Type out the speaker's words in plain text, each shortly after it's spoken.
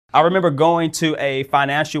I remember going to a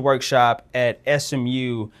financial workshop at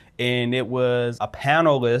SMU, and it was a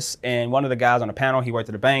panelist, and one of the guys on the panel, he worked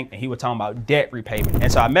at a bank, and he was talking about debt repayment.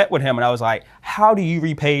 And so I met with him and I was like, how do you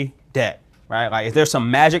repay debt? Right? Like, is there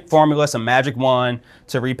some magic formula, some magic wand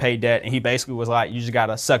to repay debt? And he basically was like, you just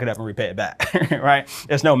gotta suck it up and repay it back, right?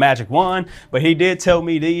 There's no magic wand, but he did tell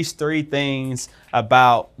me these 3 things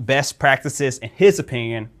about best practices, in his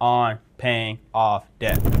opinion, on paying off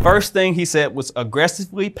debt. First thing he said was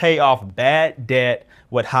aggressively pay off bad debt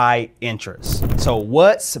with high interest. So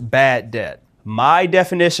what's bad debt? My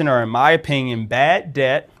definition, or in my opinion, bad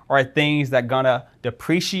debt are things that gonna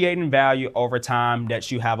depreciate in value over time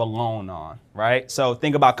that you have a loan on, right? So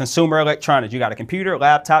think about consumer electronics. You got a computer,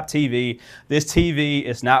 laptop, TV. This TV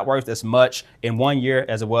is not worth as much in 1 year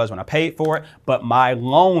as it was when I paid for it, but my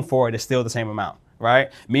loan for it is still the same amount,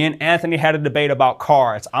 right? Me and Anthony had a debate about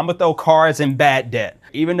cars. I'm gonna throw cars in bad debt.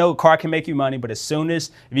 Even though a car can make you money, but as soon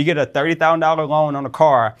as, if you get a $30,000 loan on a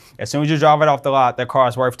car, as soon as you drive it off the lot, that car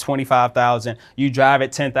is worth $25,000. You drive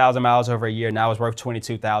it 10,000 miles over a year, now it's worth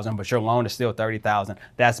 $22,000, but your loan is still $30,000.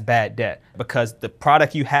 That's bad debt, because the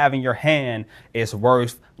product you have in your hand is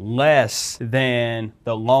worth less than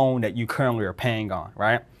the loan that you currently are paying on,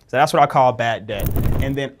 right? So that's what I call bad debt.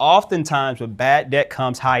 And then oftentimes with bad debt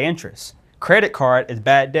comes high interest. Credit card is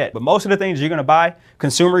bad debt, but most of the things you're gonna buy,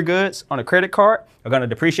 consumer goods on a credit card, are gonna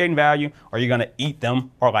depreciate in value, or you're gonna eat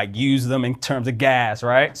them or like use them in terms of gas,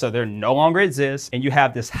 right? So they no longer exist, and you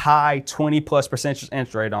have this high 20+%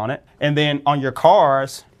 interest rate on it. And then on your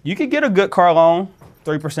cars, you could get a good car loan,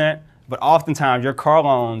 3%, but oftentimes your car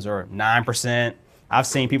loans are 9%. I've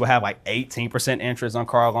seen people have like 18% interest on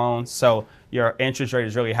car loans, so your interest rate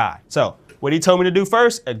is really high. So what he told me to do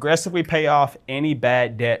first, aggressively pay off any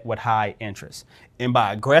bad debt with high interest. And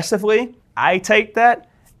by aggressively, I take that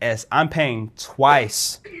as I'm paying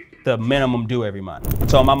twice the minimum due every month.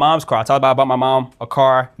 So on my mom's car, I talked about I bought my mom a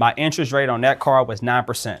car. My interest rate on that car was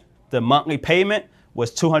 9%. The monthly payment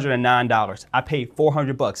was $209. I paid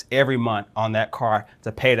 $400 every month on that car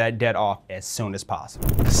to pay that debt off as soon as possible.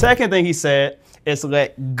 The second thing he said is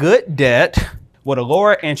let good debt with a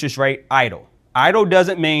lower interest rate idle. Idle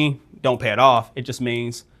doesn't mean don't pay it off. It just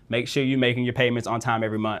means make sure you're making your payments on time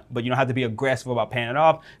every month, but you don't have to be aggressive about paying it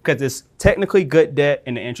off, because it's technically good debt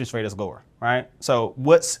and the interest rate is lower, right? So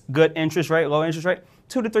what's good interest rate, low interest rate?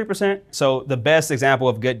 2 to 3%. So the best example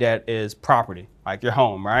of good debt is property, like your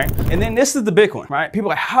home, right? And then this is the big one, right? People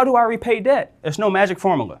are like, how do I repay debt? There's no magic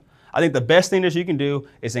formula. I think the best thing that you can do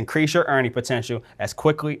is increase your earning potential as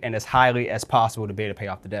quickly and as highly as possible to be able to pay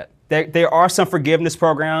off the debt. There are some forgiveness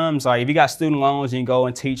programs, like if you got student loans and you go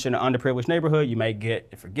and teach in an underprivileged neighborhood, you may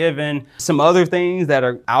get forgiven. Some other things that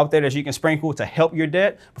are out there that you can sprinkle to help your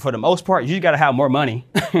debt, but for the most part, you just gotta have more money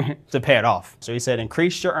to pay it off. So he said,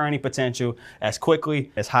 increase your earning potential as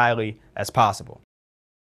quickly, as highly as possible.